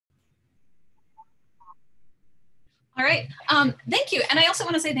All right, thank you. And I also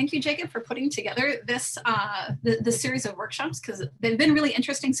want to say thank you, Jacob, for putting together this this series of workshops, because they've been really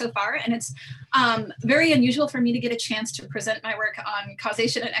interesting so far. And it's very unusual for me to get a chance to present my work on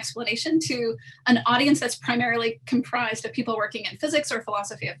causation and explanation to an audience that's primarily comprised of people working in physics or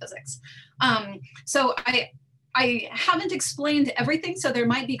philosophy of physics. So I haven't explained everything, so there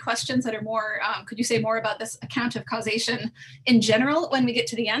might be questions that are more, could you say more about this account of causation in general when we get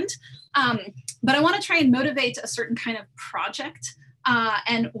to the end? But I want to try and motivate a certain kind of project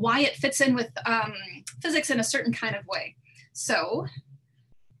and why it fits in with physics in a certain kind of way. So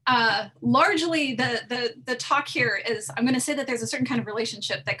largely the talk here is, I'm going to say that there's a certain kind of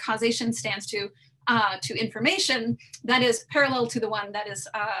relationship that causation stands to information that is parallel to the one that is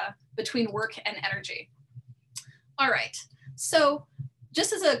between work and energy. All right, so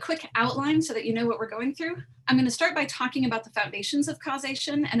just as a quick outline so that you know what we're going through, I'm going to start by talking about the foundations of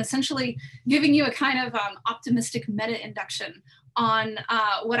causation and essentially giving you a kind of optimistic meta-induction on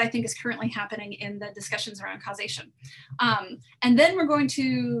what I think is currently happening in the discussions around causation. And then we're going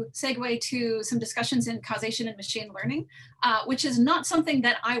to segue to some discussions in causation and machine learning, which is not something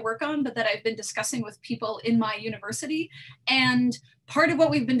that I work on, but that I've been discussing with people in my university. And part of what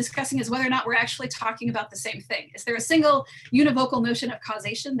we've been discussing is whether or not we're actually talking about the same thing. Is there a single univocal notion of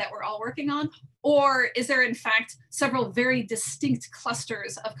causation that we're all working on? Or is there in fact several very distinct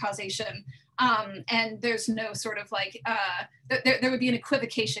clusters of causation? And there's no sort of like, there would be an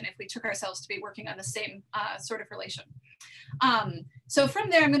equivocation if we took ourselves to be working on the same sort of relation. So from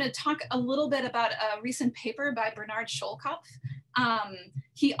there, I'm going to talk a little bit about a recent paper by Bernard Scholkopf.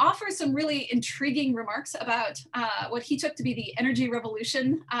 He offers some really intriguing remarks about what he took to be the energy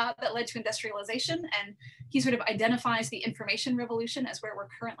revolution that led to industrialization. And he sort of identifies the information revolution as where we're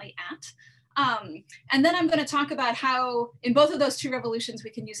currently at. And then I'm going to talk about how in both of those two revolutions, we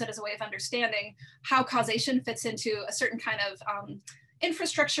can use it as a way of understanding how causation fits into a certain kind of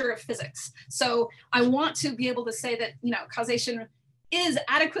infrastructure of physics. So I want to be able to say that, you know, causation is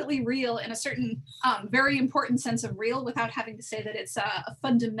adequately real in a certain very important sense of real without having to say that it's a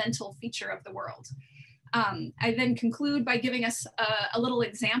fundamental feature of the world. I then conclude by giving us a little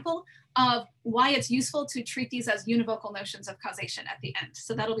example of why it's useful to treat these as univocal notions of causation at the end.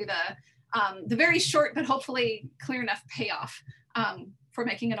 So that'll be the very short but hopefully clear enough payoff for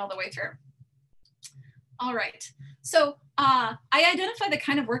making it all the way through. All right, so I identify the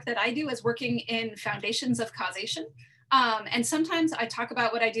kind of work that I do as working in foundations of causation. And sometimes I talk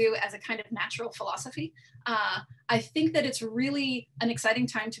about what I do as a kind of natural philosophy. I think that it's really an exciting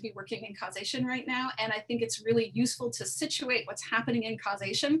time to be working in causation right now. And I think it's really useful to situate what's happening in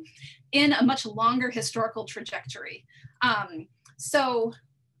causation in a much longer historical trajectory. So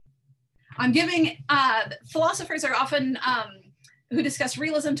I'm giving, philosophers are often, who discuss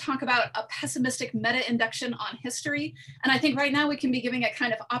realism talk about a pessimistic meta-induction on history. And I think right now we can be giving a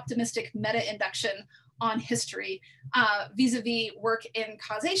kind of optimistic meta-induction on history vis-a-vis work in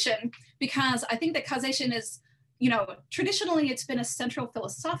causation, because I think that causation is, you know, traditionally it's been a central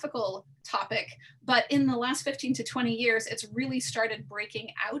philosophical topic, but in the last 15 to 20 years, it's really started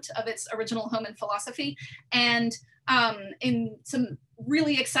breaking out of its original home in philosophy. And in some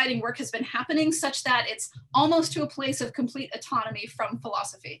really exciting work has been happening such that it's almost to a place of complete autonomy from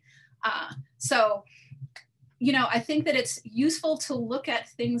philosophy. So, you know, I think that it's useful to look at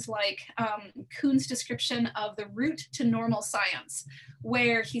things like Kuhn's description of the route to normal science,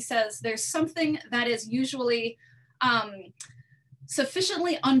 where he says there's something that is usually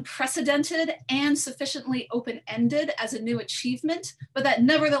sufficiently unprecedented and sufficiently open-ended as a new achievement, but that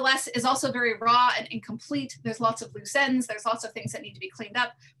nevertheless is also very raw and incomplete. There's lots of loose ends. There's lots of things that need to be cleaned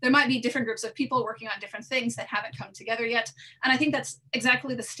up. There might be different groups of people working on different things that haven't come together yet. And I think that's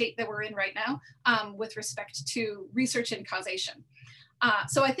exactly the state that we're in right now with respect to research and causation.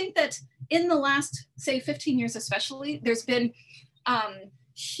 So I think that in the last, say, 15 years especially, there's been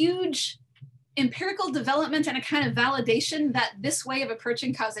huge empirical development and a kind of validation that this way of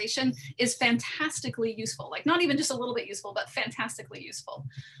approaching causation is fantastically useful, like not even just a little bit useful, but fantastically useful.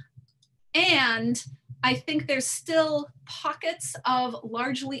 And I think there's still pockets of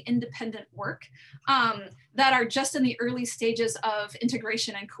largely independent work that are just in the early stages of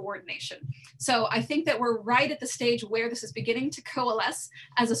integration and coordination. So I think that we're right at the stage where this is beginning to coalesce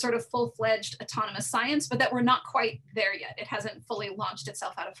as a sort of full-fledged autonomous science, but that we're not quite there yet. It hasn't fully launched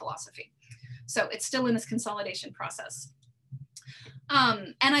itself out of philosophy. So it's still in this consolidation process.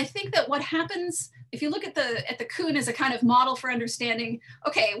 And I think that what happens, if you look at the Kuhn as a kind of model for understanding,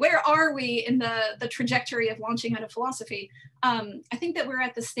 okay, where are we in the trajectory of launching out of philosophy? I think that we're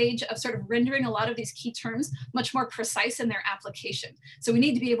at the stage of sort of rendering a lot of these key terms much more precise in their application. So we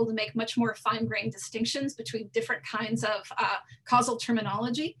need to be able to make much more fine-grained distinctions between different kinds of causal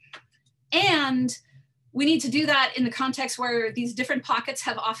terminology. And we need to do that in the context where these different pockets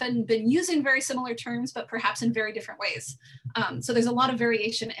have often been using very similar terms, but perhaps in very different ways. So there's a lot of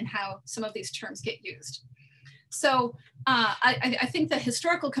variation in how some of these terms get used. So I think the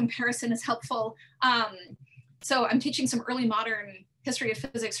historical comparison is helpful. So I'm teaching some early modern history of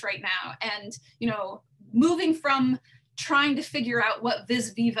physics right now, and moving from trying to figure out what vis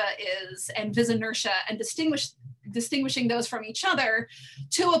viva is and vis inertia and distinguishing those from each other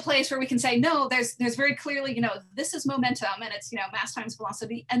to a place where we can say, no, there's very clearly, this is momentum and it's, mass times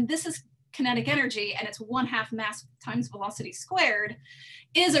velocity, and this is kinetic energy and it's 1/2 mass times velocity squared,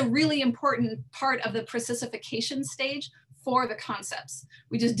 is a really important part of the precisification stage for the concepts.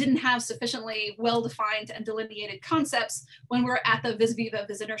 We just didn't have sufficiently well-defined and delineated concepts when we're at the vis viva,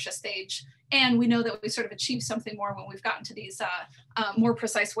 vis inertia stage. And we know that we sort of achieved something more when we've gotten to these more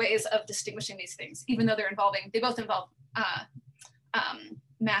precise ways of distinguishing these things, even though they both involve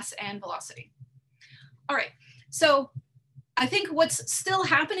mass and velocity. All right, so I think what's still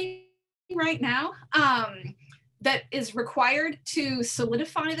happening right now that is required to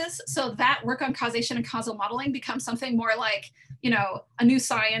solidify this, so that work on causation and causal modeling becomes something more like, a new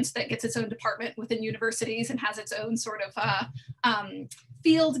science that gets its own department within universities and has its own sort of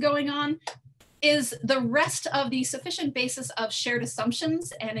field going on, is the rest of the sufficient basis of shared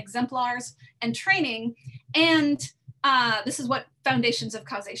assumptions and exemplars and training. And this is what foundations of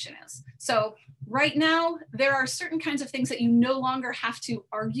causation is. So right now, there are certain kinds of things that you no longer have to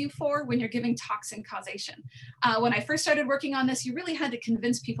argue for when you're giving talks in causation. When I first started working on this, you really had to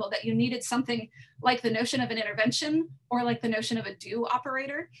convince people that you needed something like the notion of an intervention or like the notion of a do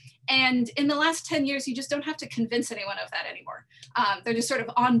operator. And in the last 10 years, you just don't have to convince anyone of that anymore. They're just sort of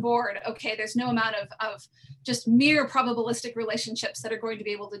on board. Okay, there's no amount of just mere probabilistic relationships that are going to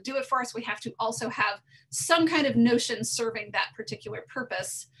be able to do it for us. We have to also have some kind of notion serving that particular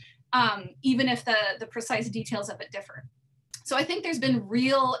purpose, even if the precise details of it differ. So I think there's been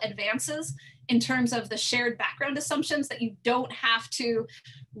real advances in terms of the shared background assumptions that you don't have to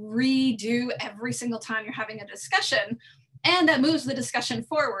redo every single time you're having a discussion, and that moves the discussion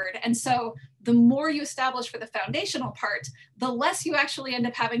forward. And so the more you establish for the foundational part, the less you actually end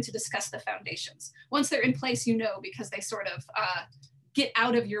up having to discuss the foundations. Once they're in place, because they sort of get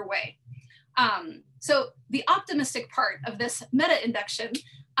out of your way. So the optimistic part of this meta-induction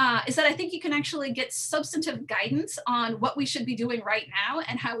is that I think you can actually get substantive guidance on what we should be doing right now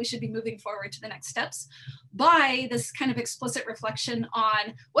and how we should be moving forward to the next steps by this kind of explicit reflection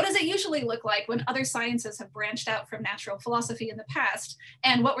on what does it usually look like when other sciences have branched out from natural philosophy in the past,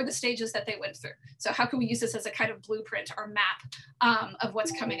 and what were the stages that they went through. So how can we use this as a kind of blueprint or map of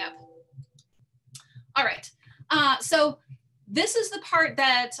what's coming up? All right, so this is the part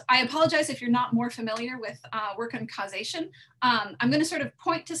that I apologize if you're not more familiar with work on causation. I'm going to sort of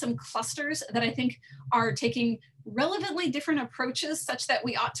point to some clusters that I think are taking relevantly different approaches such that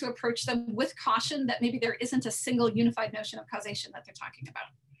we ought to approach them with caution that maybe there isn't a single unified notion of causation that they're talking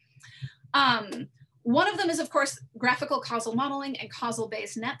about. One of them is, of course, graphical causal modeling and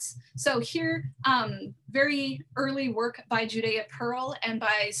causal-based nets. So here, very early work by Judea Pearl and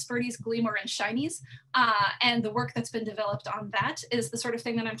by Spurdy's, Gleamore, and Shinies. And the work that's been developed on that is the sort of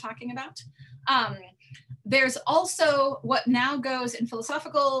thing that I'm talking about. There's also what now goes in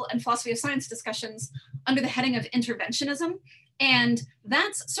philosophical and philosophy of science discussions under the heading of interventionism. And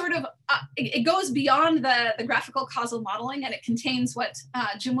that's sort of, it goes beyond the graphical causal modeling, and it contains what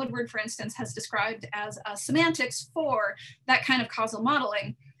Jim Woodward, for instance, has described as semantics for that kind of causal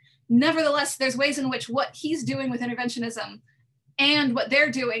modeling. Nevertheless, there's ways in which what he's doing with interventionism and what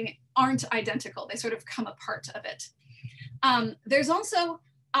they're doing aren't identical. They sort of come a part of it. There's also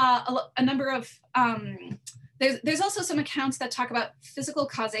a number of, there's also some accounts that talk about physical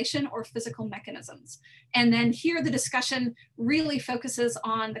causation or physical mechanisms. And then here the discussion really focuses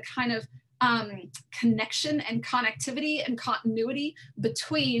on the kind of connection and connectivity and continuity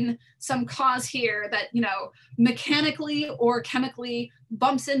between some cause here that, mechanically or chemically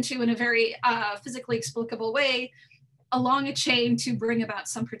bumps into in a very physically explicable way along a chain to bring about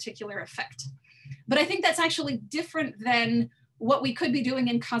some particular effect. But I think that's actually different than what we could be doing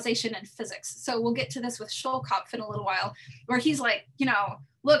in causation and physics. So we'll get to this with Scholkopf in a little while, where he's like,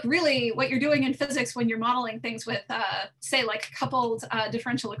 look, really what you're doing in physics when you're modeling things with, say, like coupled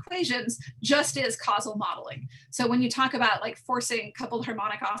differential equations, just is causal modeling. So when you talk about like forcing coupled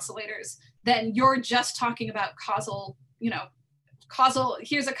harmonic oscillators, then you're just talking about causal, causal,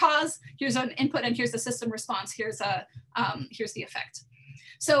 here's a cause, here's an input, and here's the system response, here's the effect.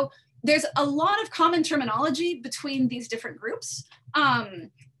 So there's a lot of common terminology between these different groups.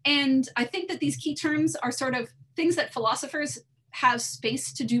 And I think that these key terms are sort of things that philosophers have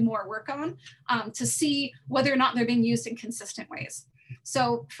space to do more work on, to see whether or not they're being used in consistent ways.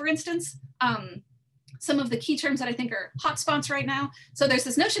 So for instance, some of the key terms that I think are hotspots right now. So there's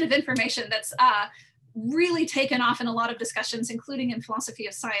this notion of information that's really taken off in a lot of discussions, including in philosophy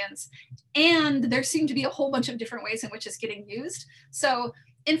of science. And there seem to be a whole bunch of different ways in which it's getting used. So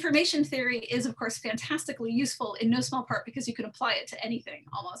information theory is, of course, fantastically useful in no small part because you can apply it to anything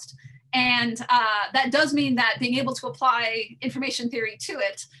almost. And that does mean that being able to apply information theory to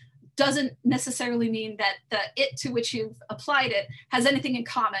it doesn't necessarily mean that the it to which you've applied it has anything in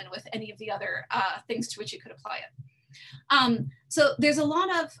common with any of the other things to which you could apply it. So there's a lot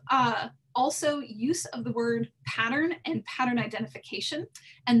of also use of the word pattern and pattern identification.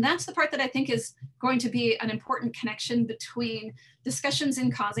 And that's the part that I think is going to be an important connection between discussions in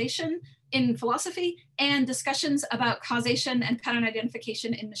causation in philosophy and discussions about causation and pattern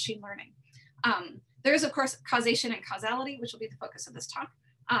identification in machine learning. There is, of course, causation and causality, which will be the focus of this talk.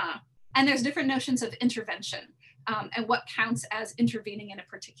 And there's different notions of intervention and what counts as intervening in a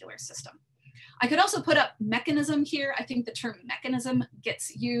particular system. I could also put up mechanism here. I think the term mechanism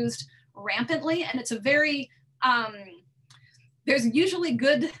gets used rampantly, and it's a very, there's usually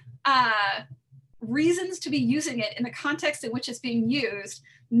good reasons to be using it in the context in which it's being used.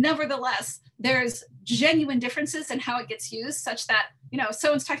 Nevertheless, there's genuine differences in how it gets used, such that, you know,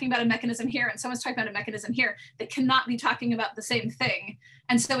 someone's talking about a mechanism here and someone's talking about a mechanism here. They cannot be talking about the same thing.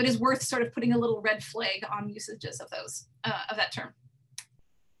 And so it is worth sort of putting a little red flag on usages of those, of that term.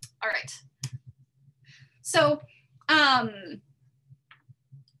 All right. So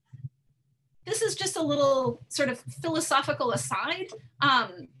this is just a little sort of philosophical aside.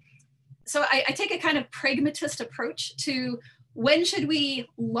 So I take a kind of pragmatist approach to when should we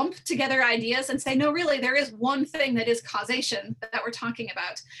lump together ideas and say, no, really, there is one thing that is causation that we're talking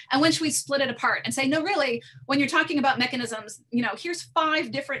about. And when should we split it apart and say, no, really, when you're talking about mechanisms, you know, here's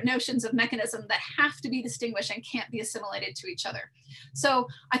 5 different notions of mechanism that have to be distinguished and can't be assimilated to each other. So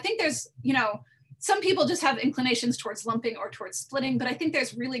I think there's, you know, some people just have inclinations towards lumping or towards splitting, but I think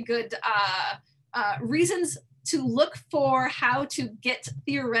there's really good reasons to look for how to get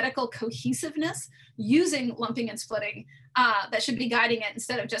theoretical cohesiveness using lumping and splitting that should be guiding it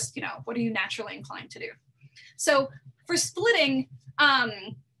instead of just, you know, what are you naturally inclined to do? So for splitting,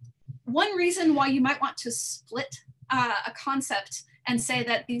 one reason why you might want to split a concept and say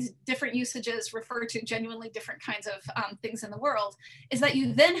that these different usages refer to genuinely different kinds of things in the world is that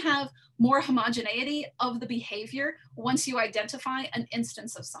you then have more homogeneity of the behavior once you identify an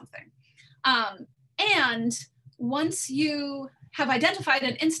instance of something. And once you have identified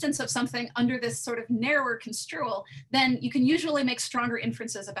an instance of something under this sort of narrower construal, then you can usually make stronger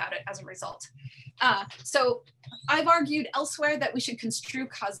inferences about it as a result. So I've argued elsewhere that we should construe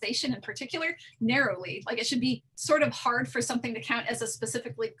causation in particular narrowly, like it should be sort of hard for something to count as a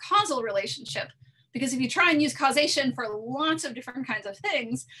specifically causal relationship. Because if you try and use causation for lots of different kinds of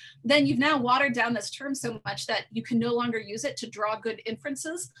things, then you've now watered down this term so much that you can no longer use it to draw good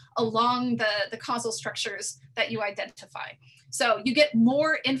inferences along the causal structures that you identify. So you get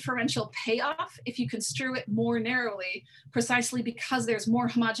more inferential payoff if you construe it more narrowly, precisely because there's more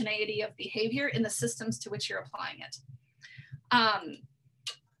homogeneity of behavior in the systems to which you're applying it.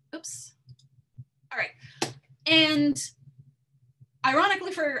 Oops. All right. And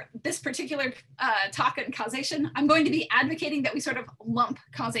ironically, for this particular talk on causation, I'm going to be advocating that we sort of lump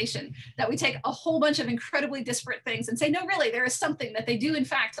causation, that we take a whole bunch of incredibly disparate things and say, no, really, there is something that they do, in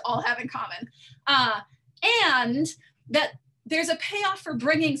fact, all have in common. And that there's a payoff for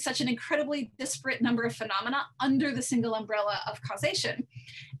bringing such an incredibly disparate number of phenomena under the single umbrella of causation.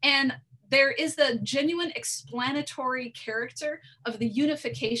 And there is the genuine explanatory character of the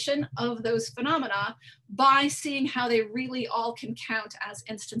unification of those phenomena by seeing how they really all can count as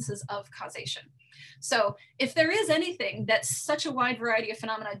instances of causation. So if there is anything that such a wide variety of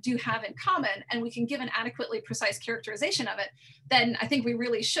phenomena do have in common, and we can give an adequately precise characterization of it, then I think we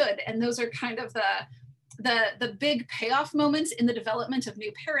really should. And those are kind of the big payoff moments in the development of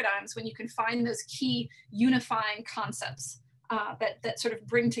new paradigms when you can find those key unifying concepts. That sort of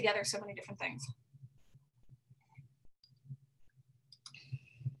bring together so many different things.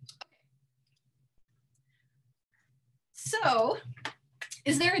 So,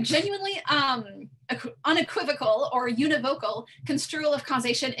 is there a genuinely unequivocal or univocal construal of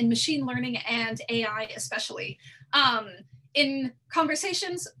causation in machine learning and AI especially? in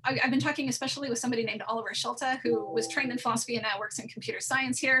conversations, I've been talking especially with somebody named Oliver Schulte, who was trained in philosophy and now works in computer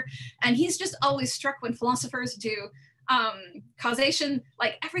science here. And he's just always struck when philosophers do causation,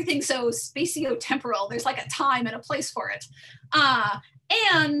 like everything's so spatio-temporal. There's like a time and a place for it.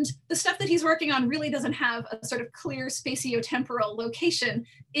 And the stuff that he's working on really doesn't have a sort of clear spatio-temporal location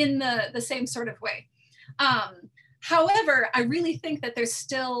in the same sort of way. However, I really think that there's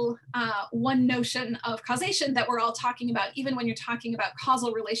still one notion of causation that we're all talking about, even when you're talking about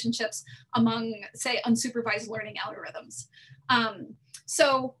causal relationships among, say, unsupervised learning algorithms.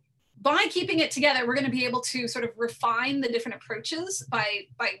 So by keeping it together, we're going to be able to sort of refine the different approaches by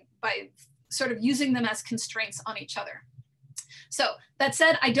sort of using them as constraints on each other. So that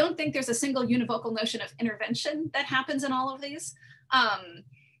said, I don't think there's a single univocal notion of intervention that happens in all of these.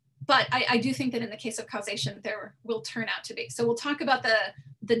 But I do think that in the case of causation, there will turn out to be. So we'll talk about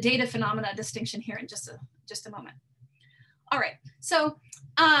the data phenomena distinction here in just a moment. All right, so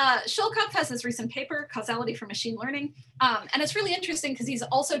Schulkopf has this recent paper, Causality for Machine Learning. And it's really interesting because he's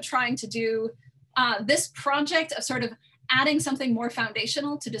also trying to do this project of sort of adding something more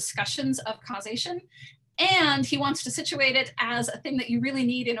foundational to discussions of causation. And he wants to situate it as a thing that you really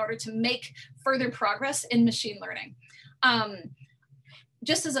need in order to make further progress in machine learning.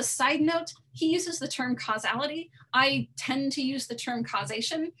 Just as a side note, he uses the term causality. I tend to use the term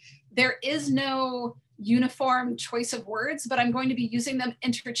causation. There is no uniform choice of words, but I'm going to be using them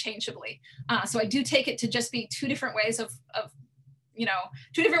interchangeably. So I do take it to just be two different ways of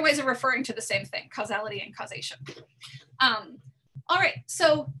referring to the same thing, causality and causation. All right,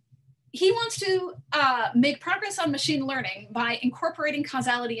 so he wants to make progress on machine learning by incorporating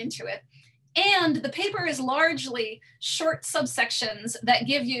causality into it. And the paper is largely short subsections that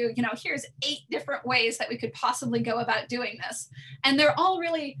give you, here's 8 different ways that we could possibly go about doing this. And they're all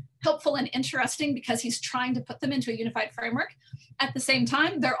really helpful and interesting because he's trying to put them into a unified framework. At the same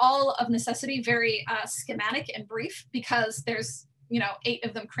time, they're all of necessity very schematic and brief because there's, 8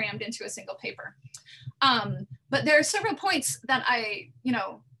 of them crammed into a single paper. But there are several points that I,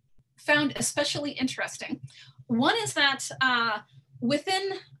 found especially interesting. One is that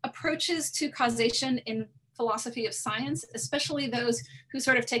within approaches to causation in philosophy of science, especially those who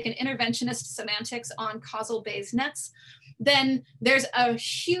sort of take an interventionist semantics on causal Bayes nets, then there's a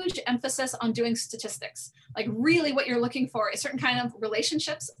huge emphasis on doing statistics. Like really what you're looking for is certain kind of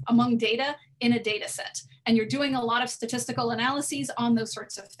relationships among data in a data set. And you're doing a lot of statistical analyses on those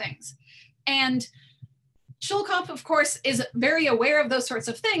sorts of things. And Schulkopf, of course, is very aware of those sorts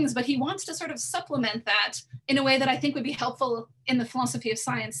of things, but he wants to sort of supplement that in a way that I think would be helpful in the philosophy of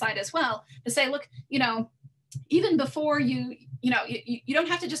science side as well, to say, look, even before you don't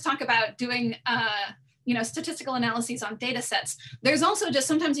have to just talk about doing, statistical analyses on data sets. There's also just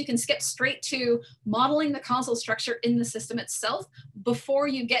sometimes you can skip straight to modeling the causal structure in the system itself before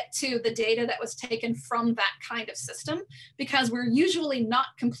you get to the data that was taken from that kind of system, because we're usually not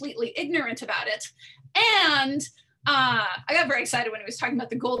completely ignorant about it. And I got very excited when he was talking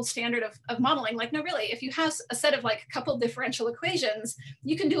about the gold standard of modeling. Like, no, really, if you have a set of like a couple differential equations,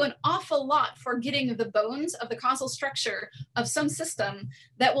 you can do an awful lot for getting the bones of the causal structure of some system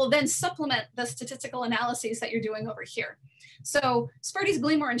that will then supplement the statistical analyses that you're doing over here. So Sperdes,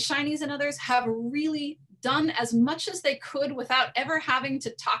 Gleamore, and Shinies and others have really done as much as they could without ever having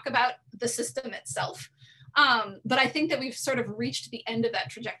to talk about the system itself. But I think that we've sort of reached the end of that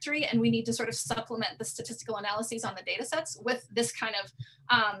trajectory, and we need to sort of supplement the statistical analyses on the data sets with this kind of,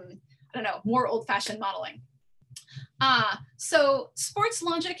 more old-fashioned modeling. So sports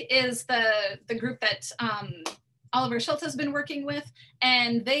logic is the group that Oliver Schulte has been working with,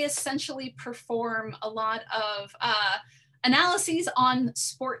 and they essentially perform a lot of analyses on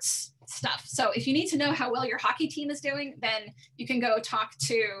sports stuff. So if you need to know how well your hockey team is doing, then you can go talk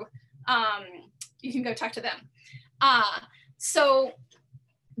to them. So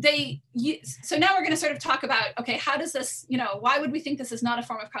now we're going to sort of talk about, okay, how does this, why would we think this is not a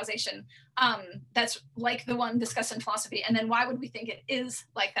form of causation that's like the one discussed in philosophy? And then why would we think it is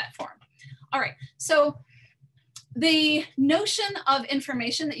like that form? All right, so the notion of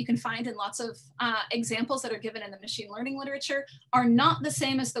information that you can find in lots of examples that are given in the machine learning literature are not the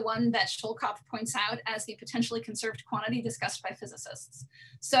same as the one that Schulkopf points out as the potentially conserved quantity discussed by physicists.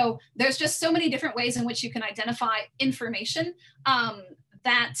 So there's just so many different ways in which you can identify information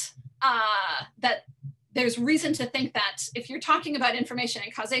that there's reason to think that if you're talking about information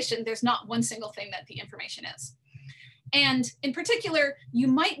and causation, there's not one single thing that the information is. And in particular, you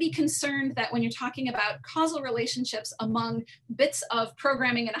might be concerned that when you're talking about causal relationships among bits of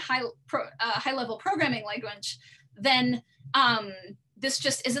programming in a high-level programming language, then this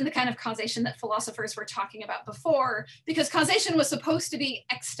just isn't the kind of causation that philosophers were talking about before, because causation was supposed to be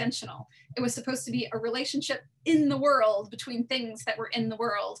extensional. It was supposed to be a relationship in the world between things that were in the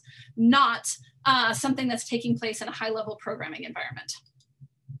world, not something that's taking place in a high-level programming environment.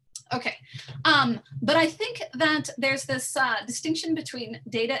 Okay, but I think that there's this distinction between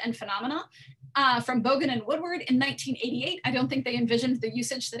data and phenomena from Bogan and Woodward in 1988. I don't think they envisioned the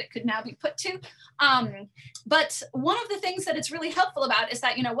usage that it could now be put to. But one of the things that it's really helpful about is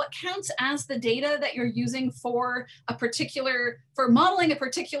that, you know, what counts as the data that you're using for a particular, for modeling a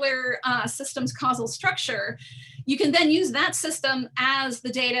particular system's causal structure, you can then use that system as the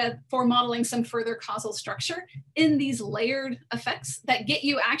data for modeling some further causal structure in these layered effects that get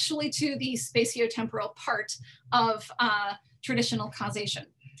you actually to the spatiotemporal part of traditional causation.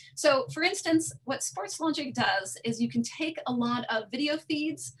 So for instance, what sports logic does is you can take a lot of video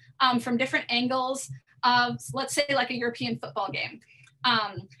feeds from different angles of, let's say, like a European football game.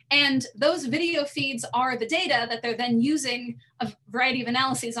 And those video feeds are the data that they're then using a variety of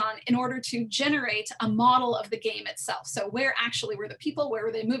analyses on in order to generate a model of the game itself. So where actually were the people, where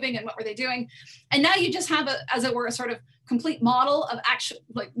were they moving, and what were they doing? And now you just have, as it were, a sort of complete model of actually,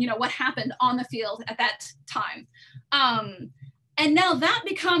 like, you know, what happened on the field at that time. And now that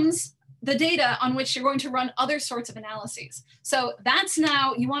becomes the data on which you're going to run other sorts of analyses. So that's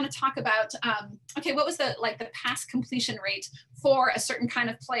now, you want to talk about, okay, what was the pass completion rate for a certain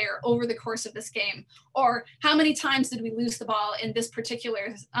kind of player over the course of this game? Or how many times did we lose the ball in this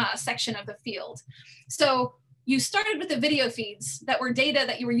particular section of the field? So you started with the video feeds that were data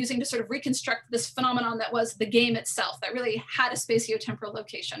that you were using to sort of reconstruct this phenomenon that was the game itself, that really had a spatiotemporal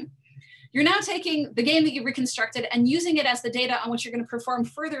location. You're now taking the game that you reconstructed and using it as the data on which you're going to perform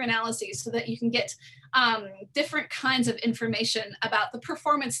further analyses so that you can get different kinds of information about the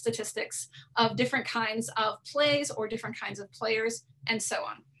performance statistics of different kinds of plays or different kinds of players and so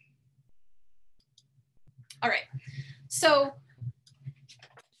on. All right, so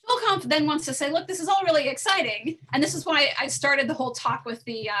Schulkampf then wants to say, look, this is all really exciting. And this is why I started the whole talk with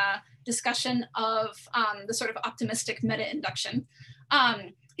the discussion of the sort of optimistic meta-induction.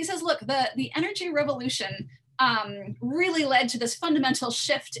 He says, look, the energy revolution really led to this fundamental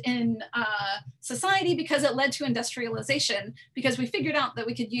shift in society because it led to industrialization, because we figured out that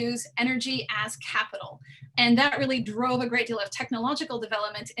we could use energy as capital. And that really drove a great deal of technological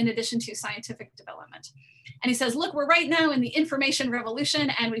development in addition to scientific development. And he says, look, we're right now in the information revolution,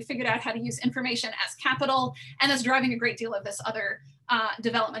 and we figured out how to use information as capital, and that's driving a great deal of this other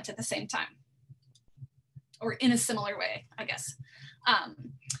development at the same time, or in a similar way, I guess.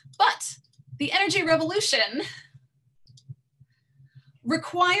 But the energy revolution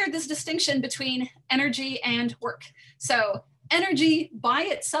required this distinction between energy and work. So energy by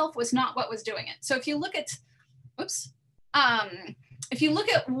itself was not what was doing it. So if you look at, if you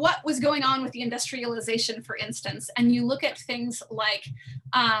look at what was going on with the industrialization, for instance, and you look at things like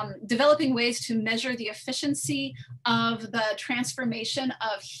developing ways to measure the efficiency of the transformation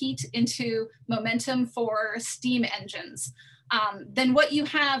of heat into momentum for steam engines, then what you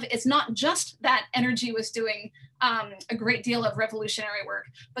have is not just that energy was doing a great deal of revolutionary work,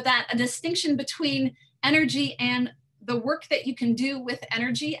 but that a distinction between energy and the work that you can do with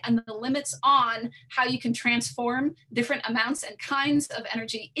energy and the limits on how you can transform different amounts and kinds of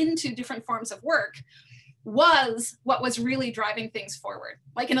energy into different forms of work was what was really driving things forward,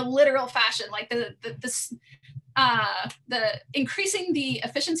 like in a literal fashion, like the increasing the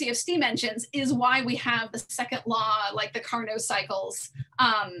efficiency of steam engines is why we have the second law, like the Carnot cycles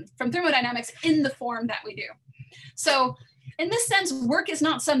from thermodynamics in the form that we do. So in this sense, work is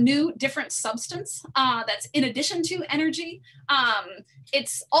not some new different substance that's in addition to energy.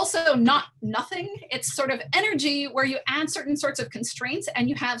 It's also not nothing. It's sort of energy where you add certain sorts of constraints and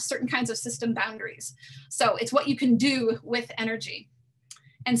you have certain kinds of system boundaries. So it's what you can do with energy.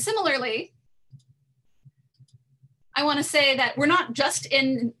 And similarly, I want to say that we're not just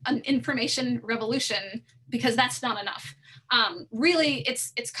in an information revolution, because that's not enough. Really,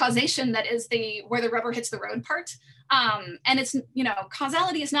 it's causation that is where the rubber hits the road part. And it's, you know,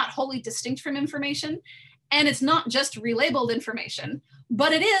 causality is not wholly distinct from information, and it's not just relabeled information,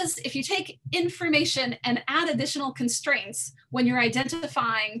 but it is, if you take information and add additional constraints when you're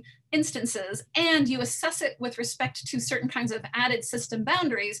identifying instances and you assess it with respect to certain kinds of added system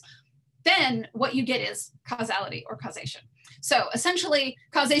boundaries, then what you get is causality or causation. So essentially,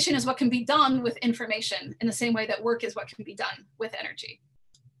 causation is what can be done with information in the same way that work is what can be done with energy.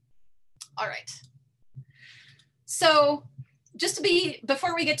 All right. So just to be,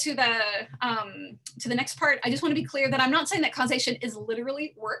 before we get to the next part, I just want to be clear that I'm not saying that causation is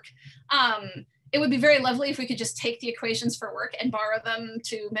literally work. it would be very lovely if we could just take the equations for work and borrow them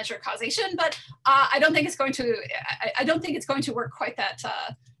to measure causation, but I don't think it's going to work quite that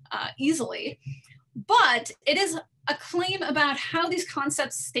easily. But it is a claim about how these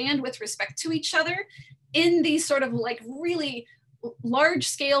concepts stand with respect to each other in these sort of like really large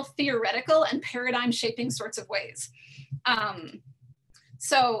scale theoretical and paradigm shaping sorts of ways.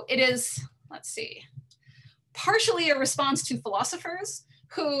 So it is, let's see, partially a response to philosophers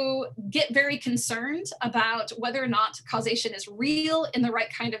who get very concerned about whether or not causation is real in the right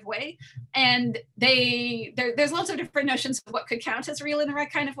kind of way. And there's lots of different notions of what could count as real in the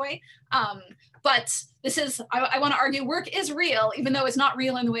right kind of way. But this is, I want to argue work is real, even though it's not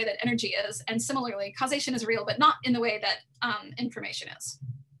real in the way that energy is. And similarly, causation is real, but not in the way that information is.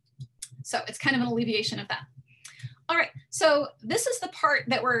 So it's kind of an alleviation of that. All right, so this is the part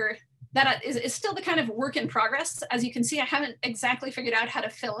that is still the kind of work in progress. As you can see, I haven't exactly figured out how to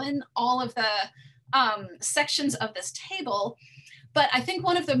fill in all of the sections of this table, but I think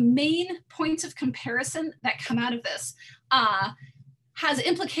one of the main points of comparison that come out of this has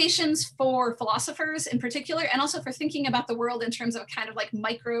implications for philosophers in particular, and also for thinking about the world in terms of kind of like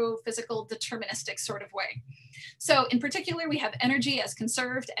micro-physical deterministic sort of way. So in particular, we have energy as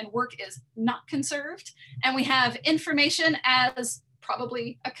conserved and work is not conserved. And we have information as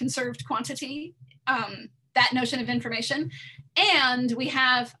probably a conserved quantity, that notion of information. And we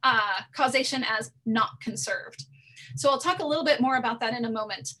have causation as not conserved. So I'll talk a little bit more about that in a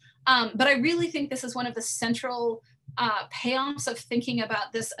moment. But I really think this is one of the central payoffs of thinking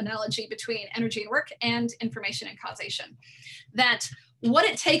about this analogy between energy and work and information and causation. That what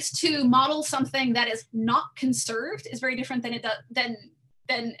it takes to model something that is not conserved is very different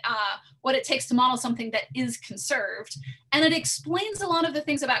than what it takes to model something that is conserved. And it explains a lot of the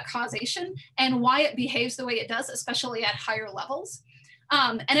things about causation and why it behaves the way it does, especially at higher levels.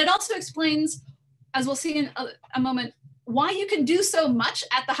 And it also explains, as we'll see in a moment, why you can do so much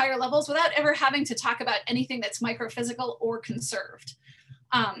at the higher levels without ever having to talk about anything that's microphysical or conserved.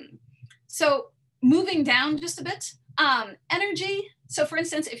 So moving down just a bit, energy. So for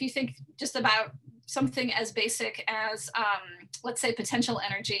instance, if you think just about something as basic as, let's say, potential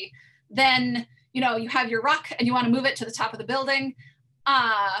energy, then you have your rock and you want to move it to the top of the building,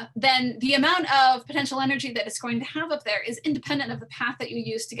 then the amount of potential energy that it's going to have up there is independent of the path that you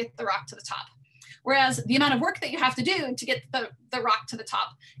use to get the rock to the top. Whereas the amount of work that you have to do to get the rock to the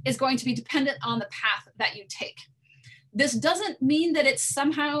top is going to be dependent on the path that you take. This doesn't mean that it's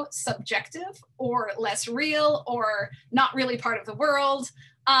somehow subjective or less real or not really part of the world.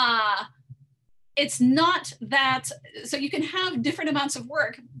 It's not that, so you can have different amounts of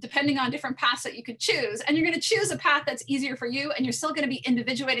work depending on different paths that you could choose, and you're going to choose a path that's easier for you, and you're still going to be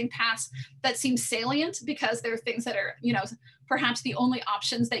individuating paths that seem salient because there are things that are, perhaps the only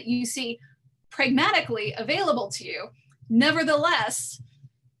options that you see pragmatically available to you. Nevertheless,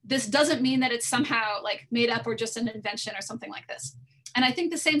 this doesn't mean that it's somehow like made up or just an invention or something like this. And I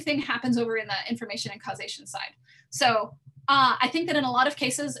think the same thing happens over in the information and causation side. So I think that in a lot of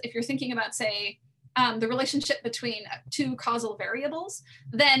cases, if you're thinking about, say, the relationship between two causal variables,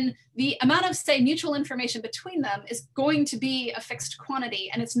 then the amount of, say, mutual information between them is going to be a fixed quantity,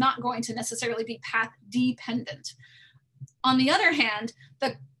 and it's not going to necessarily be path dependent. On the other hand,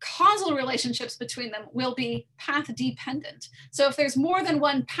 the causal relationships between them will be path dependent. So if there's more than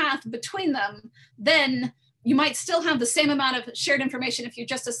one path between them, then you might still have the same amount of shared information if you're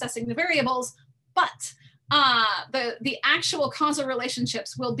just assessing the variables, but the actual causal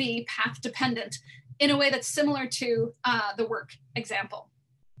relationships will be path dependent in a way that's similar to the work example.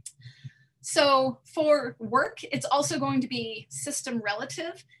 So for work, it's also going to be system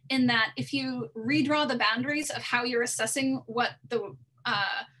relative in that if you redraw the boundaries of how you're assessing what the,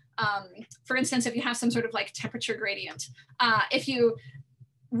 for instance, if you have some sort of like temperature gradient, if you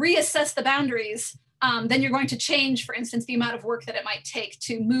reassess the boundaries, then you're going to change, for instance, the amount of work that it might take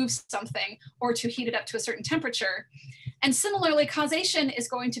to move something or to heat it up to a certain temperature. And similarly, causation is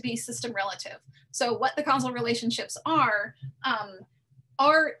going to be system relative. So what the causal relationships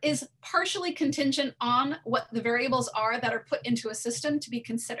is partially contingent on what the variables are that are put into a system to be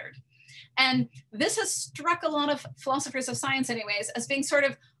considered. And this has struck a lot of philosophers of science anyways as being sort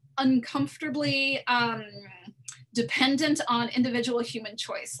of uncomfortably dependent on individual human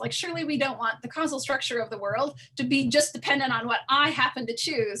choice. Like, surely we don't want the causal structure of the world to be just dependent on what I happen to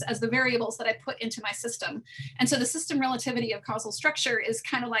choose as the variables that I put into my system. And so the system relativity of causal structure is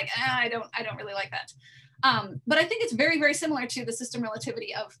kind of like, I don't really like that. But I think it's very, very similar to the system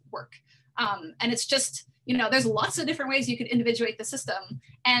relativity of work. And it's just, you know, there's lots of different ways you could individuate the system,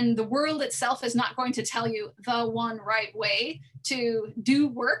 and the world itself is not going to tell you the one right way to do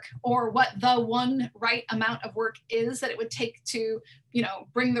work, or what the one right amount of work is that it would take to, you know,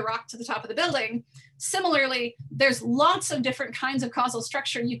 bring the rock to the top of the building. Similarly, there's lots of different kinds of causal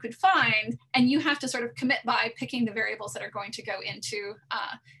structure you could find, and you have to sort of commit by picking the variables that are going to go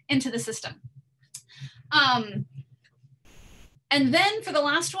into the system. And then for the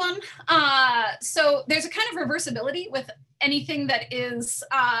last one, so there's a kind of reversibility with anything that is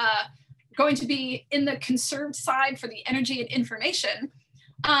going to be in the conserved side for the energy and information.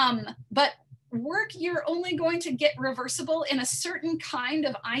 But work, you're only going to get reversible in a certain kind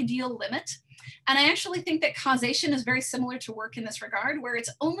of ideal limit. And I actually think that causation is very similar to work in this regard, where it's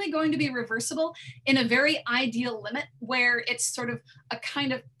only going to be reversible in a very ideal limit, where it's sort of a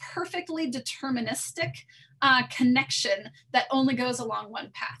kind of perfectly deterministic connection that only goes along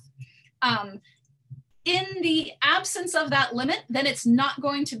one path. In the absence of that limit, then it's not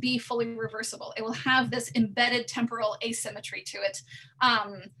going to be fully reversible. It will have this embedded temporal asymmetry to it.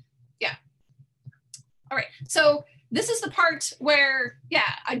 Yeah. All right, so this is the part where, yeah,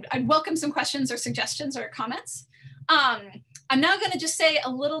 I'd welcome some questions or suggestions or comments. I'm now going to just say a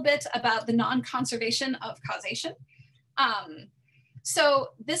little bit about the non-conservation of causation. So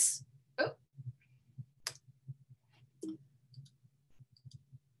this, oh,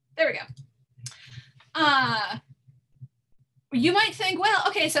 there we go. You might think, well,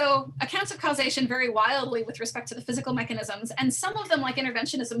 okay, so accounts of causation vary wildly with respect to the physical mechanisms, and some of them, like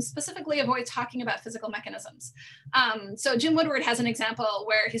interventionism, specifically avoid talking about physical mechanisms. So Jim Woodward has an example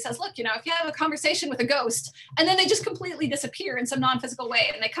where he says, look, you know, if you have a conversation with a ghost and then they just completely disappear in some non-physical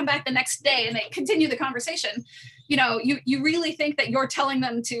way and they come back the next day and they continue the conversation, you know, you really think that you're telling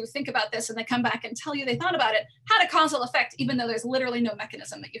them to think about this and they come back and tell you they thought about it, had a causal effect, even though there's literally no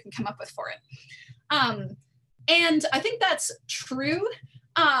mechanism that you can come up with for it. And I think that's true,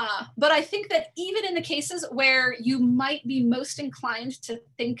 but I think that even in the cases where you might be most inclined to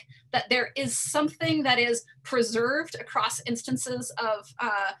think that there is something that is preserved across instances of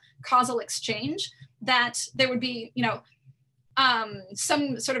causal exchange, that there would be, you know,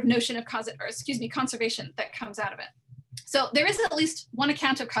 some sort of notion of conservation that comes out of it. So there is at least one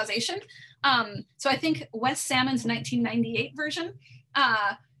account of causation. So I think Wes Salmon's 1998 version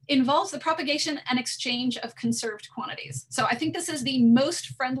involves the propagation and exchange of conserved quantities. So I think this is the most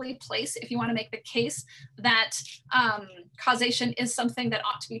friendly place if you want to make the case that causation is something that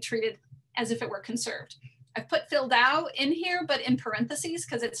ought to be treated as if it were conserved. I've put Phil Dow in here, but in parentheses,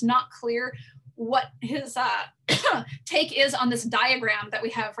 because it's not clear what his take is on this diagram that we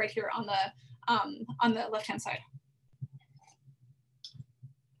have right here on the left-hand side.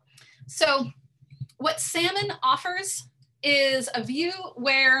 So what Salmon offers is a view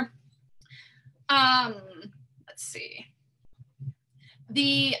where, let's see,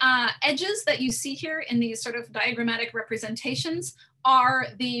 the edges that you see here in these sort of diagrammatic representations are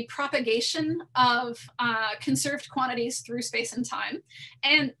the propagation of conserved quantities through space and time.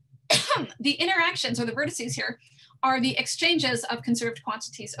 And the interactions, or the vertices here, are the exchanges of conserved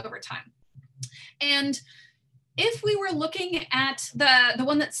quantities over time. And if we were looking at the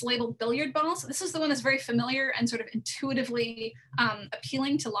one that's labeled billiard balls, this is the one that's very familiar and sort of intuitively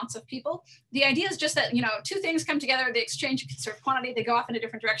appealing to lots of people. The idea is just that, you know, two things come together, they exchange a conserved quantity, they go off in a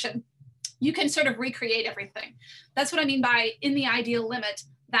different direction. You can sort of recreate everything. That's what I mean by in the ideal limit.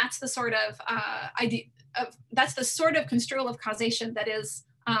 That's the sort of that's the sort of construal of causation that is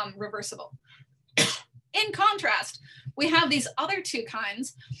reversible. In contrast, we have these other two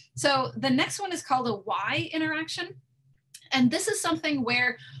kinds. So the next one is called a Y interaction. And this is something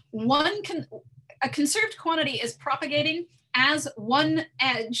where a conserved quantity is propagating as one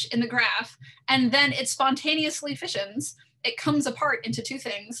edge in the graph, and then it spontaneously fissions. It comes apart into two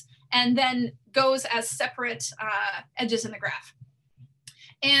things, and then goes as separate edges in the graph.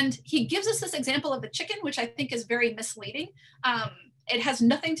 And he gives us this example of the chicken, which I think is very misleading. It has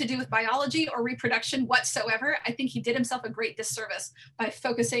nothing to do with biology or reproduction whatsoever. I think he did himself a great disservice by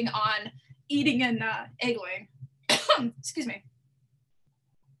focusing on eating and egg laying. Excuse me.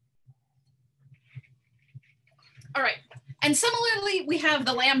 All right. And similarly, we have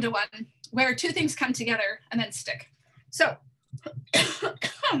the lambda one, where two things come together and then stick. So,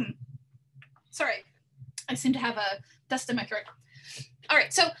 sorry, I seem to have a dust in my throat. All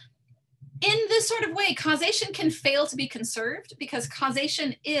right, so in this sort of way, causation can fail to be conserved because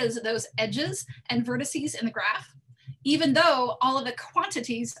causation is those edges and vertices in the graph, even though all of the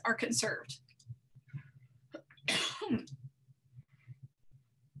quantities are conserved.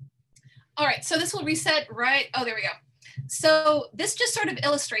 All right, so this will reset right, oh, there we go. So this just sort of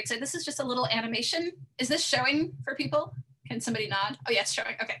illustrates it. This is just a little animation. Is this showing for people? Can somebody nod? Oh, yes,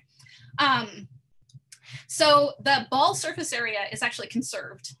 showing. Okay. So the ball surface area is actually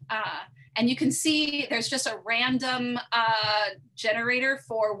conserved. And you can see there's just a random generator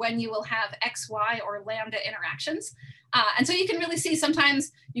for when you will have X, Y, or lambda interactions. And so you can really see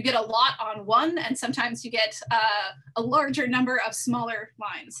sometimes you get a lot on one, and sometimes you get a larger number of smaller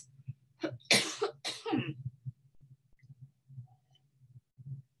lines.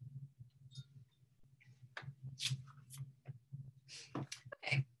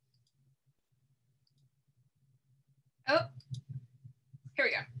 Okay. Oh, here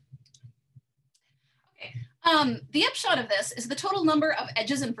we go. Okay. The upshot of this is the total number of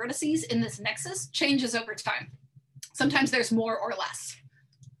edges and vertices in this nexus changes over time. Sometimes there's more or less.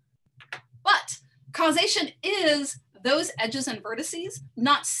 But causation is those edges and vertices,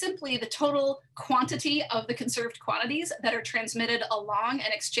 not simply the total quantity of the conserved quantities that are transmitted along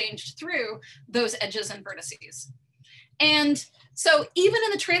and exchanged through those edges and vertices. And so even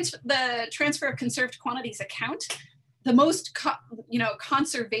in the transfer of conserved quantities account, the most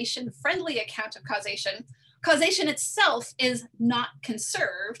conservation friendly account of causation, causation itself is not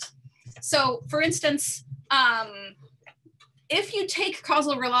conserved. So for instance, if you take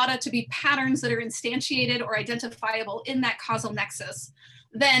causal relata to be patterns that are instantiated or identifiable in that causal nexus,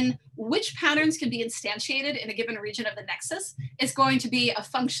 then which patterns can be instantiated in a given region of the nexus is going to be a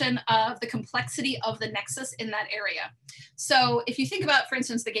function of the complexity of the nexus in that area. So if you think about, for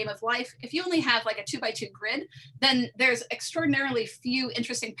instance, the game of life, if you only have like a 2x2 grid, then there's extraordinarily few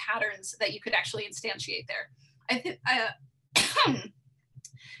interesting patterns that you could actually instantiate there. I think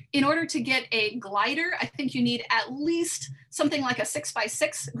in order to get a glider, I think you need at least something like a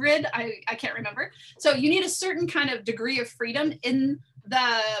 6x6 grid. I can't remember. So you need a certain kind of degree of freedom in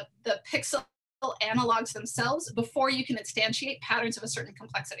the pixel analogs themselves before you can instantiate patterns of a certain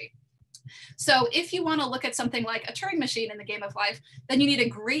complexity. So if you want to look at something like a Turing machine in the game of life, then you need a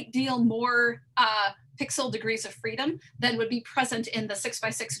great deal more pixel degrees of freedom than would be present in the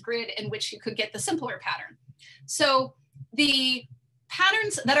 6x6 grid in which you could get the simpler pattern. So the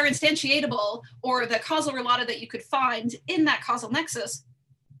patterns that are instantiatable, or the causal relata that you could find in that causal nexus,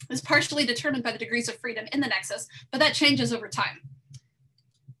 is partially determined by the degrees of freedom in the nexus, but that changes over time.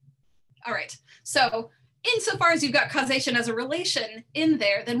 All right, so insofar as you've got causation as a relation in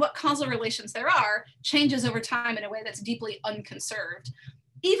there, then what causal relations there are changes over time in a way that's deeply unconserved,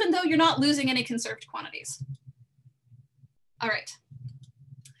 even though you're not losing any conserved quantities. All right,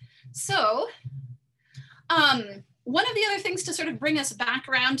 so one of the other things to sort of bring us back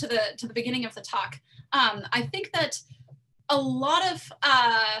around to the beginning of the talk, I think that a lot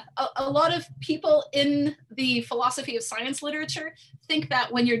of people in the philosophy of science literature think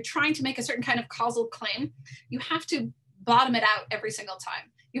that when you're trying to make a certain kind of causal claim, you have to bottom it out every single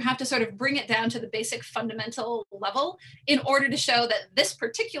time. You have to sort of bring it down to the basic fundamental level in order to show that this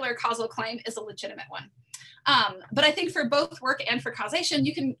particular causal claim is a legitimate one. But I think for both work and for causation,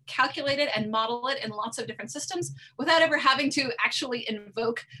 you can calculate it and model it in lots of different systems without ever having to actually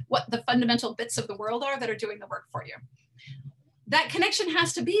invoke what the fundamental bits of the world are that are doing the work for you. That connection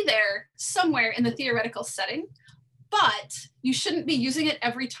has to be there somewhere in the theoretical setting, but you shouldn't be using it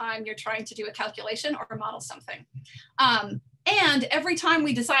every time you're trying to do a calculation or model something. And every time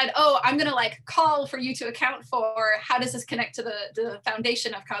we decide, oh, I'm going to like call for you to account for how does this connect to the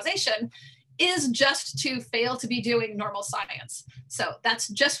foundation of causation, is just to fail to be doing normal science. So that's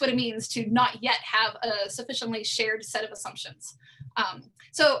just what it means to not yet have a sufficiently shared set of assumptions.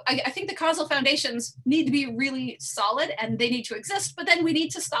 So I think the causal foundations need to be really solid and they need to exist, but then we need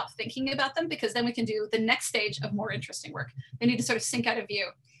to stop thinking about them because then we can do the next stage of more interesting work. They need to sort of sink out of view.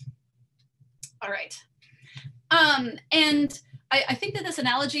 All right. And I think that this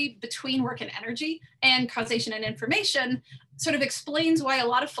analogy between work and energy and causation and information sort of explains why a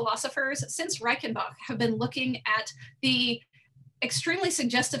lot of philosophers since Reichenbach have been looking at the extremely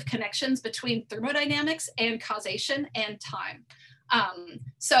suggestive connections between thermodynamics and causation and time.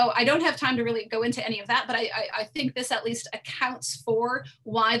 So I don't have time to really go into any of that, but I think this at least accounts for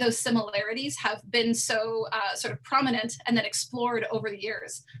why those similarities have been so sort of prominent and then explored over the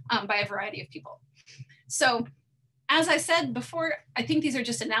years by a variety of people. So as I said before, I think these are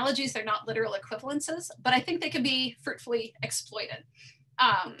just analogies. They're not literal equivalences, but I think they can be fruitfully exploited.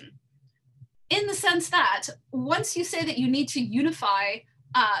 In the sense that once you say that you need to unify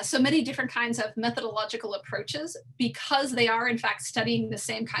so many different kinds of methodological approaches because they are in fact studying the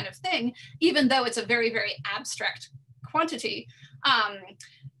same kind of thing, even though it's a very, very abstract quantity,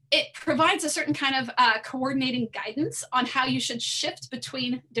 it provides a certain kind of coordinating guidance on how you should shift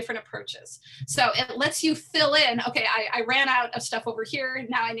between different approaches. So it lets you fill in, okay, I ran out of stuff over here,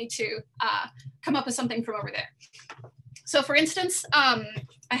 now I need to come up with something from over there. So for instance, I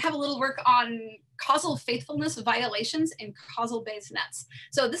have a little work on causal faithfulness violations in causal Bayes nets.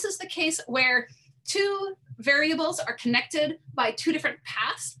 So this is the case where two variables are connected by two different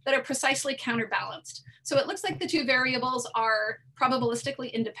paths that are precisely counterbalanced. So it looks like the two variables are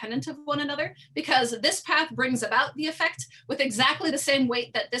probabilistically independent of one another because this path brings about the effect with exactly the same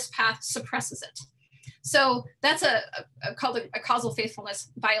weight that this path suppresses it. So that's called a causal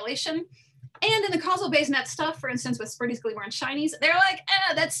faithfulness violation. And in the causal Bayes net stuff, for instance, with Spurdy's, Gleamer, and Shinies, they're like,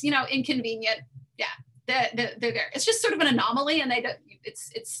 that's, inconvenient. Yeah, they're there. It's just sort of an anomaly, and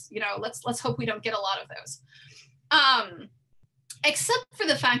it's let's hope we don't get a lot of those. Except for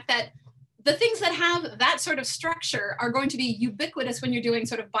the fact that the things that have that sort of structure are going to be ubiquitous when you're doing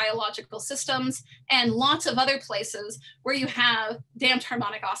sort of biological systems and lots of other places where you have damped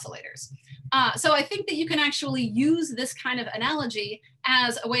harmonic oscillators. So I think that you can actually use this kind of analogy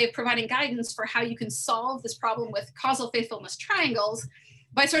as a way of providing guidance for how you can solve this problem with causal faithfulness triangles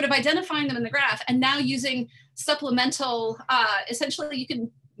by sort of identifying them in the graph and now using supplemental, essentially you can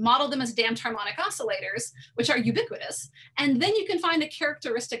model them as damped harmonic oscillators, which are ubiquitous. And then you can find a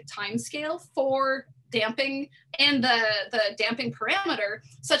characteristic time scale for damping and the damping parameter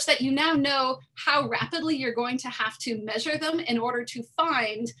such that you now know how rapidly you're going to have to measure them in order to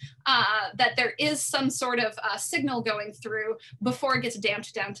find that there is some sort of signal going through before it gets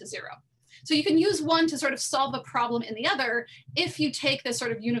damped down to zero. So you can use one to sort of solve a problem in the other if you take this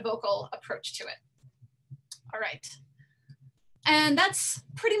sort of univocal approach to it. All right. And that's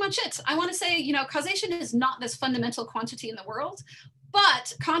pretty much it. I want to say, causation is not this fundamental quantity in the world,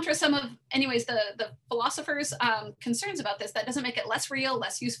 but contra some of, anyways, the philosophers' concerns about this, that doesn't make it less real,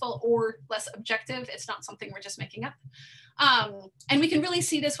 less useful, or less objective. It's not something we're just making up. And we can really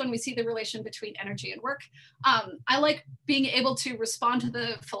see this when we see the relation between energy and work. I like being able to respond to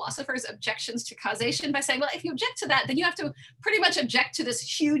the philosophers' objections to causation by saying, well, if you object to that, then you have to pretty much object to this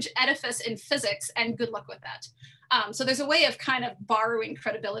huge edifice in physics, and good luck with that. So there's a way of kind of borrowing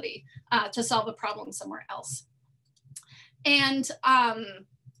credibility to solve a problem somewhere else. And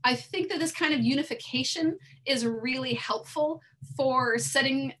I think that this kind of unification is really helpful for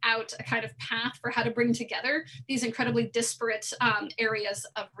setting out a kind of path for how to bring together these incredibly disparate areas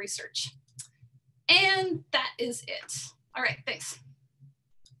of research. And that is it. All right, thanks.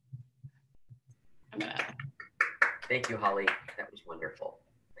 Thank you, Holly. That was wonderful.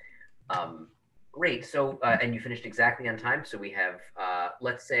 Great. So, and you finished exactly on time. So we have,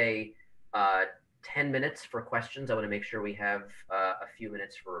 let's say, 10 minutes for questions. I want to make sure we have a few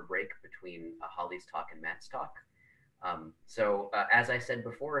minutes for a break between Holly's talk and Matt's talk. As I said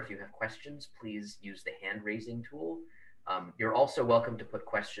before, if you have questions, please use the hand raising tool. You're also welcome to put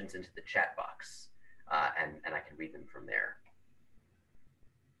questions into the chat box, and I can read them from there.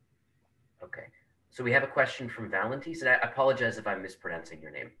 Okay. So we have a question from Valentis, and I apologize if I'm mispronouncing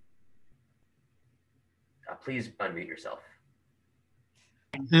your name. Please unmute yourself.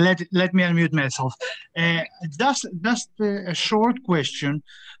 Let me unmute myself. Just a short question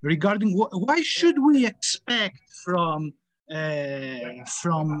regarding why should we expect from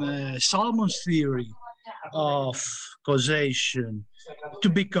Solomon's theory of causation to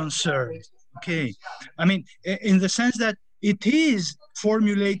be conserved? Okay, I mean, in the sense that it is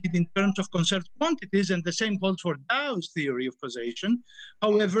formulated in terms of conserved quantities, and the same holds for Dow's theory of causation.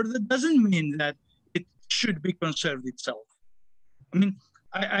 However, that doesn't mean that it should be conserved itself. I mean,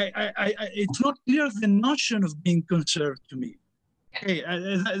 it's not clear the notion of being conserved to me. Okay,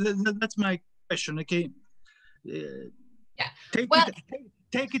 that's my question. Okay, yeah.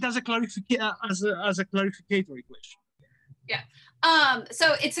 Take it as a clarificatory question. Yeah.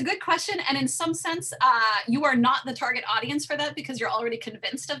 So it's a good question, and in some sense, you are not the target audience for that because you're already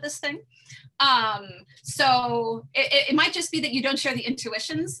convinced of this thing. So it might just be that you don't share the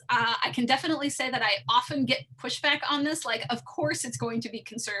intuitions. I can definitely say that I often get pushback on this, like, of course it's going to be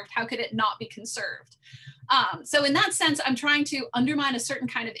conserved. How could it not be conserved? So in that sense, I'm trying to undermine a certain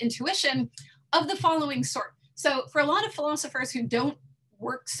kind of intuition of the following sort. So for a lot of philosophers who don't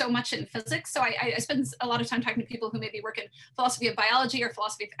work so much in physics. So I spend a lot of time talking to people who maybe work in philosophy of biology or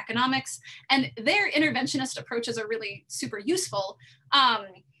philosophy of economics, and their interventionist approaches are really super useful.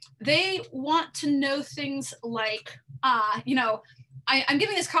 They want to know things like, I'm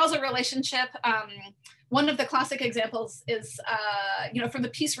giving this causal relationship one of the classic examples is, from the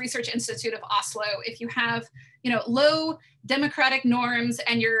Peace Research Institute of Oslo. If you have, low democratic norms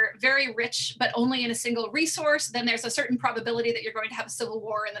and you're very rich, but only in a single resource, then there's a certain probability that you're going to have a civil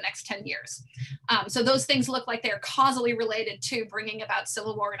war in the next 10 years. So those things look like they're causally related to bringing about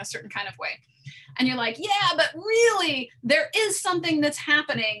civil war in a certain kind of way. And you're like, yeah, but really, there is something that's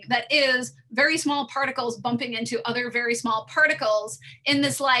happening that is very small particles bumping into other very small particles in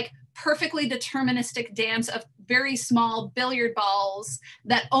this like perfectly deterministic dance of very small billiard balls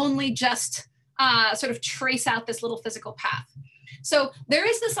that only just sort of trace out this little physical path. So there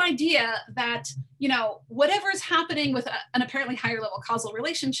is this idea that, whatever's happening with an apparently higher level causal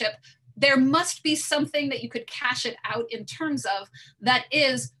relationship, there must be something that you could cash it out in terms of that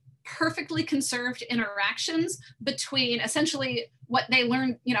is perfectly conserved interactions between essentially what they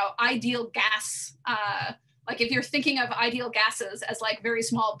learn, ideal gas, like if you're thinking of ideal gases as like very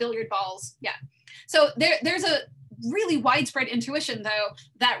small billiard balls. Yeah. So there's a really widespread intuition though,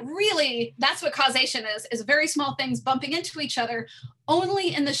 that really that's what causation is very small things bumping into each other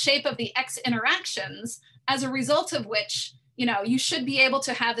only in the shape of the X interactions, as a result of which, you should be able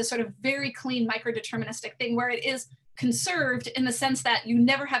to have this sort of very clean microdeterministic thing where it is conserved in the sense that you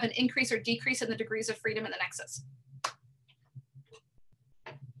never have an increase or decrease in the degrees of freedom in the nexus.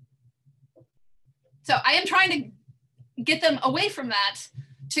 So I am trying to get them away from that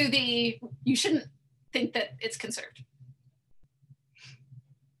to the, you shouldn't think that it's conserved.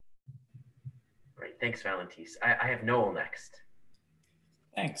 Great, thanks, Valentis. I have Noel next.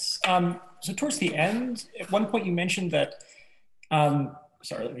 Thanks. So towards the end, at one point you mentioned that,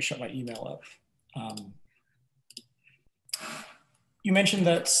 sorry, let me shut my email up. You mentioned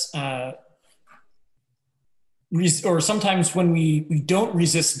that, or sometimes when we don't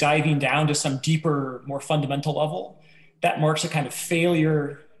resist diving down to some deeper, more fundamental level, that marks a kind of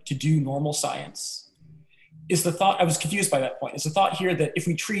failure to do normal science. Is the thought, I was confused by that point, is the thought here that if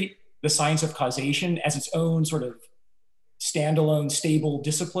we treat the science of causation as its own sort of standalone, stable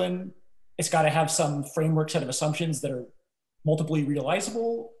discipline, it's got to have some framework set of assumptions that are multiply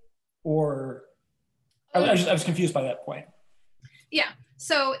realizable? Or, I was confused by that point. Yeah,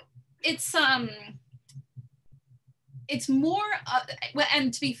 so it's more,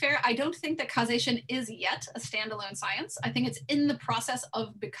 and to be fair, I don't think that causation is yet a standalone science. I think it's in the process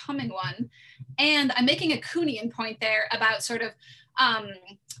of becoming one. And I'm making a Kuhnian point there about sort of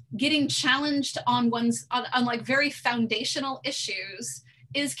getting challenged on like very foundational issues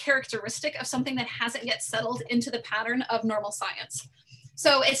is characteristic of something that hasn't yet settled into the pattern of normal science.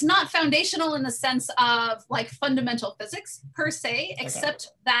 So it's not foundational in the sense of like fundamental physics per se,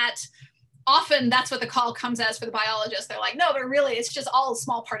 except that often that's what the call comes as for the biologists. They're like, no, but really it's just all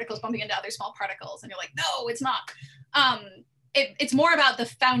small particles bumping into other small particles. And you're like, no, it's not. It's more about the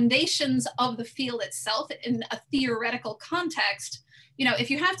foundations of the field itself in a theoretical context. If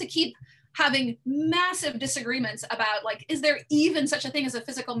you have to keep having massive disagreements about like, is there even such a thing as a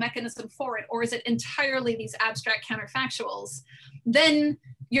physical mechanism for it? Or is it entirely these abstract counterfactuals? Then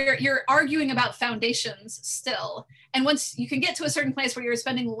you're arguing about foundations still. And once you can get to a certain place where you're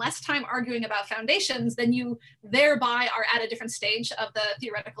spending less time arguing about foundations, then you thereby are at a different stage of the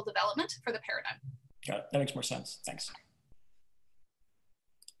theoretical development for the paradigm. Got it. That makes more sense. Thanks.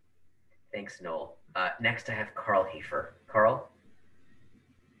 Thanks, Noel. Next, I have Carl Hafer. Carl?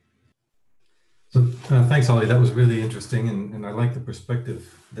 So thanks, Ollie. That was really interesting, and I like the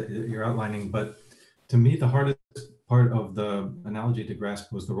perspective that you're outlining. But to me, the hardest part of the analogy to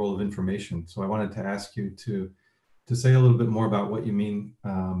grasp was the role of information. So I wanted to ask you to say a little bit more about what you mean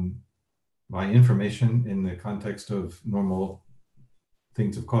by information in the context of normal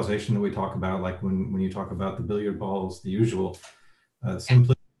things of causation that we talk about, like when you talk about the billiard balls, the usual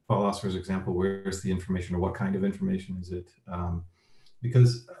simply philosopher's example, where's the information or what kind of information is it?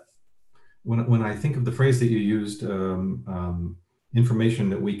 Because when I think of the phrase that you used, information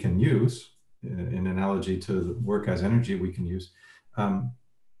that we can use, in analogy to work as energy we can use,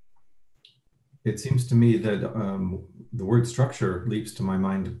 it seems to me that the word structure leaps to my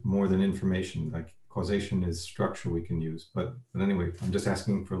mind more than information. Like causation is structure we can use. But anyway, I'm just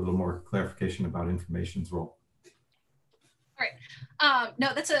asking for a little more clarification about information's role. All right. No,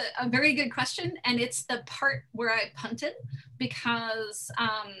 that's a very good question. And it's the part where I punted because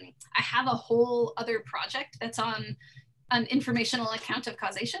I have a whole other project that's on an informational account of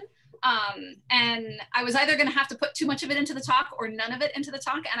causation. And I was either going to have to put too much of it into the talk or none of it into the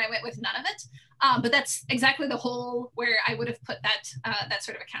talk, and I went with none of it. But that's exactly the whole where I would have put that that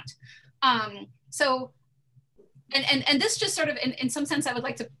sort of account. So, and this just sort of, in some sense, I would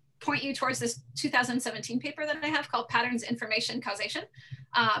like to point you towards this 2017 paper that I have called Patterns, Information, Causation,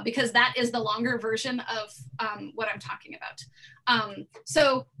 because that is the longer version of what I'm talking about.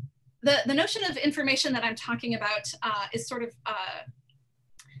 So the notion of information that I'm talking about is sort of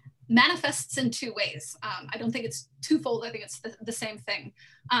manifests in two ways. I don't think it's twofold. I think it's the same thing.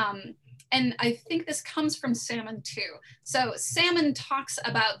 And I think this comes from Salmon too. So Salmon talks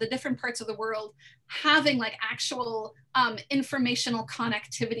about the different parts of the world having like actual informational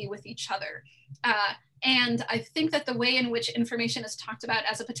connectivity with each other. And I think that the way in which information is talked about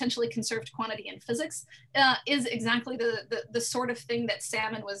as a potentially conserved quantity in physics is exactly the sort of thing that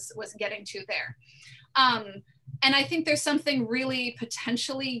Salmon was getting to there. And I think there's something really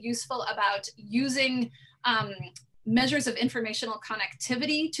potentially useful about using measures of informational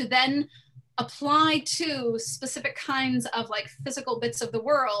connectivity to then apply to specific kinds of like physical bits of the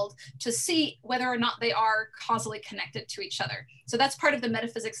world to see whether or not they are causally connected to each other. So that's part of the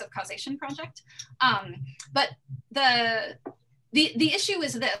Metaphysics of Causation project. But the issue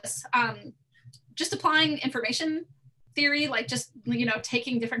is this, just applying information theory, like just, you know,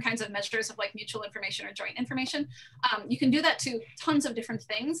 taking different kinds of measures of like mutual information or joint information. You can do that to tons of different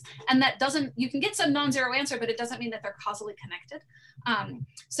things. And that doesn't, you can get some non-zero answer, but it doesn't mean that they're causally connected.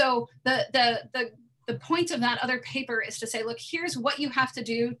 So the point of that other paper is to say, look, here's what you have to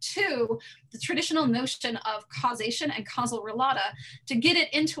do to the traditional notion of causation and causal relata to get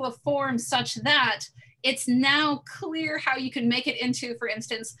it into a form such that it's now clear how you can make it into, for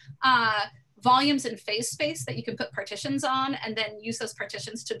instance, volumes in phase space that you can put partitions on and then use those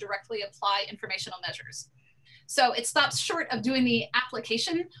partitions to directly apply informational measures. So it stops short of doing the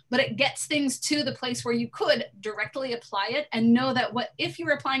application, but it gets things to the place where you could directly apply it and know that if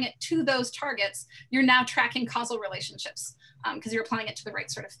you're applying it to those targets, you're now tracking causal relationships because you're applying it to the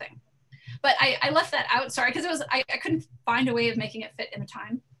right sort of thing. But I left that out, sorry, because I couldn't find a way of making it fit in the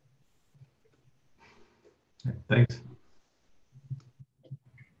time. Thanks.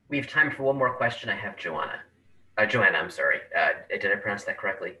 We have time for one more question. I have Joanna. Joanna, I'm sorry. Did I pronounce that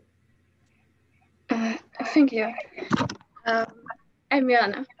correctly? Thank you. I'm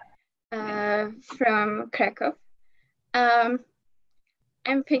Joanna from Krakow.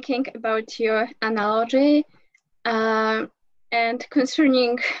 I'm thinking about your analogy and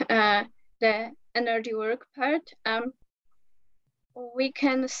concerning the energy work part. We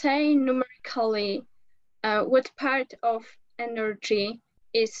can say numerically what part of energy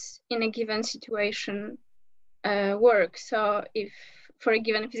is in a given situation work. So if for a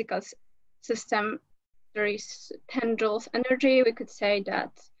given physical system there is 10 joules energy, we could say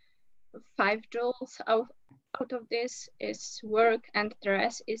that 5 joules out of this is work and the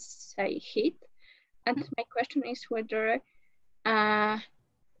rest is, say, heat. And my question is whether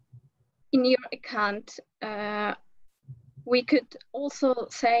in your account we could also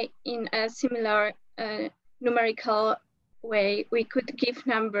say in a similar numerical way, we could give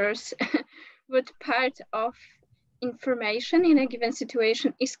numbers what part of information in a given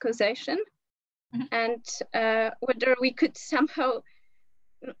situation is causation, and whether we could somehow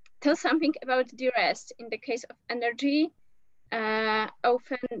tell something about the rest. In the case of energy,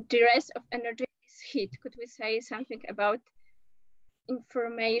 often the rest of energy is heat. Could we say something about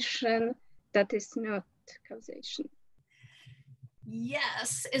information that is not causation?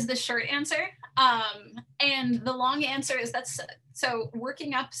 Yes, is the short answer. And the long answer is so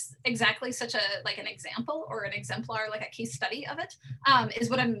working up exactly such an example or an exemplar, like a case study of it,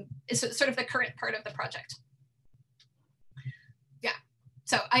 is sort of the current part of the project. Yeah,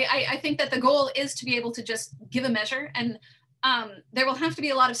 so I think that the goal is to be able to just give a measure, and there will have to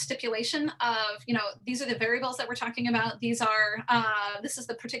be a lot of stipulation of, you know, these are the variables that we're talking about. These are, this is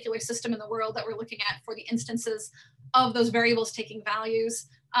the particular system in the world that we're looking at for the instances of those variables taking values.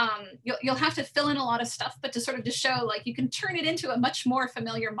 You'll have to fill in a lot of stuff, but to sort of show like you can turn it into a much more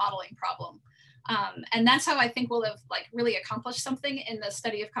familiar modeling problem. And that's how I think we'll have like really accomplished something in the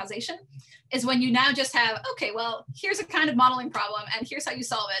study of causation, is when you now just have, okay, well, here's a kind of modeling problem and here's how you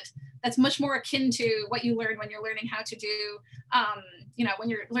solve it. That's much more akin to what you learn when you're learning how to do, you know, when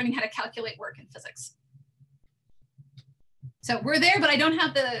you're learning how to calculate work in physics. So we're there, but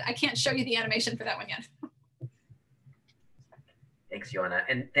I can't show you the animation for that one yet. Thanks, Joanna.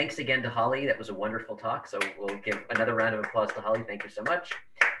 And thanks again to Holly. That was a wonderful talk. So we'll give another round of applause to Holly. Thank you so much.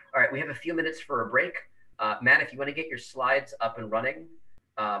 All right, we have a few minutes for a break. Matt, if you want to get your slides up and running,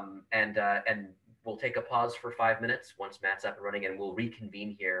 and we'll take a pause for 5 minutes once Matt's up and running, and we'll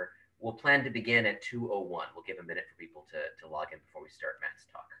reconvene here. We'll plan to begin at 2:01. We'll give a minute for people to log in before we start Matt's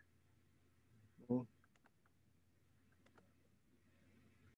talk.